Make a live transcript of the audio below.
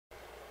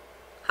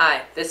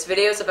Hi, this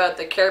video is about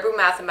the Caribou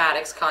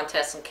Mathematics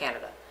Contest in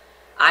Canada.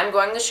 I'm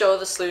going to show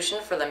the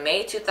solution for the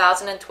May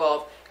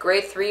 2012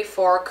 Grade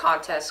 3-4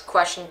 Contest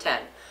Question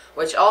 10,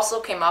 which also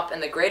came up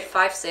in the Grade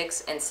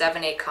 5-6 and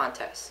 7-8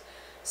 contests.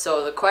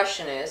 So the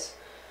question is,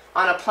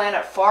 on a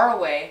planet far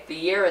away, the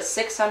year is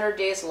 600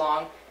 days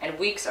long and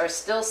weeks are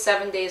still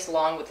 7 days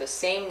long with the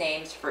same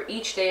names for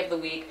each day of the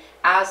week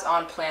as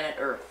on planet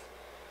Earth.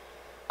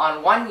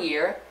 On one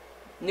year,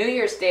 New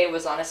Year's Day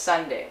was on a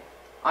Sunday.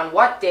 On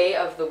what day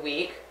of the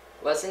week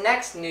was the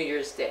next New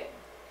Year's Day?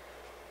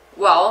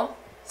 Well,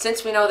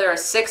 since we know there are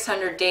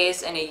 600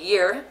 days in a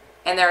year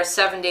and there are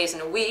 7 days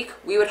in a week,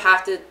 we would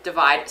have to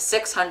divide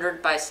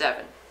 600 by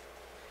 7.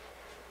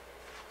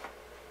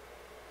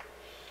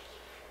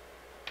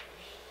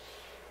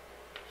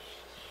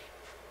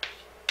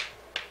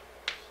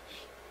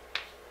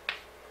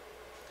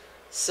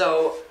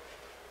 So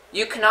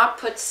you cannot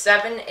put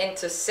 7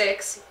 into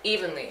 6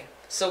 evenly,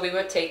 so we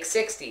would take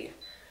 60.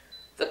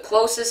 The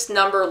closest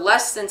number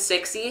less than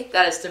 60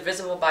 that is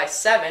divisible by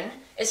 7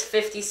 is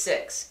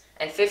 56,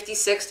 and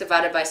 56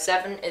 divided by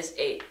 7 is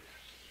 8.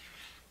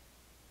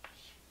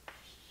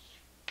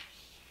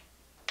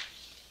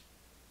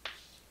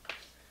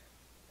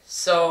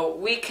 So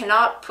we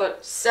cannot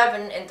put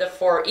 7 into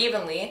 4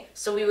 evenly,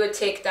 so we would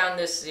take down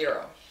this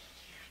 0.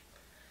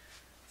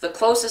 The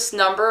closest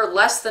number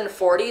less than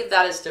 40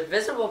 that is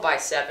divisible by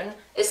 7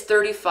 is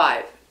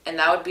 35, and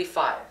that would be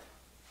 5.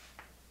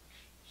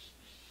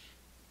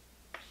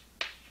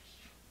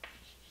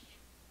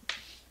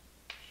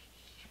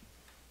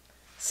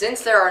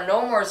 Since there are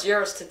no more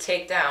zeros to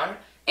take down,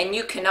 and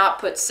you cannot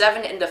put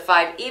 7 into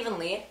 5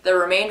 evenly, the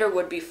remainder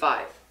would be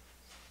 5.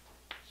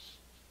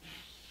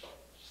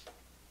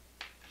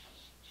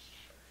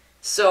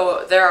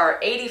 So there are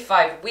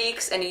 85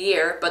 weeks in a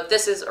year, but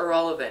this is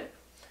irrelevant.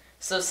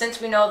 So since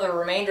we know the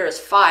remainder is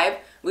 5,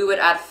 we would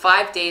add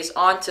 5 days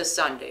onto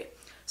Sunday.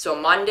 So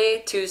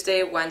Monday,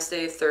 Tuesday,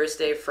 Wednesday,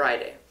 Thursday,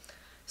 Friday.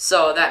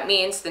 So that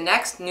means the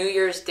next New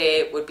Year's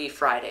Day would be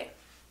Friday.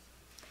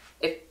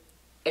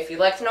 If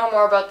you'd like to know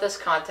more about this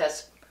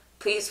contest,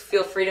 please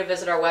feel free to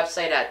visit our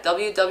website at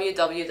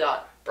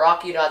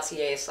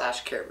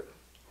www.brocky.ca/caribou.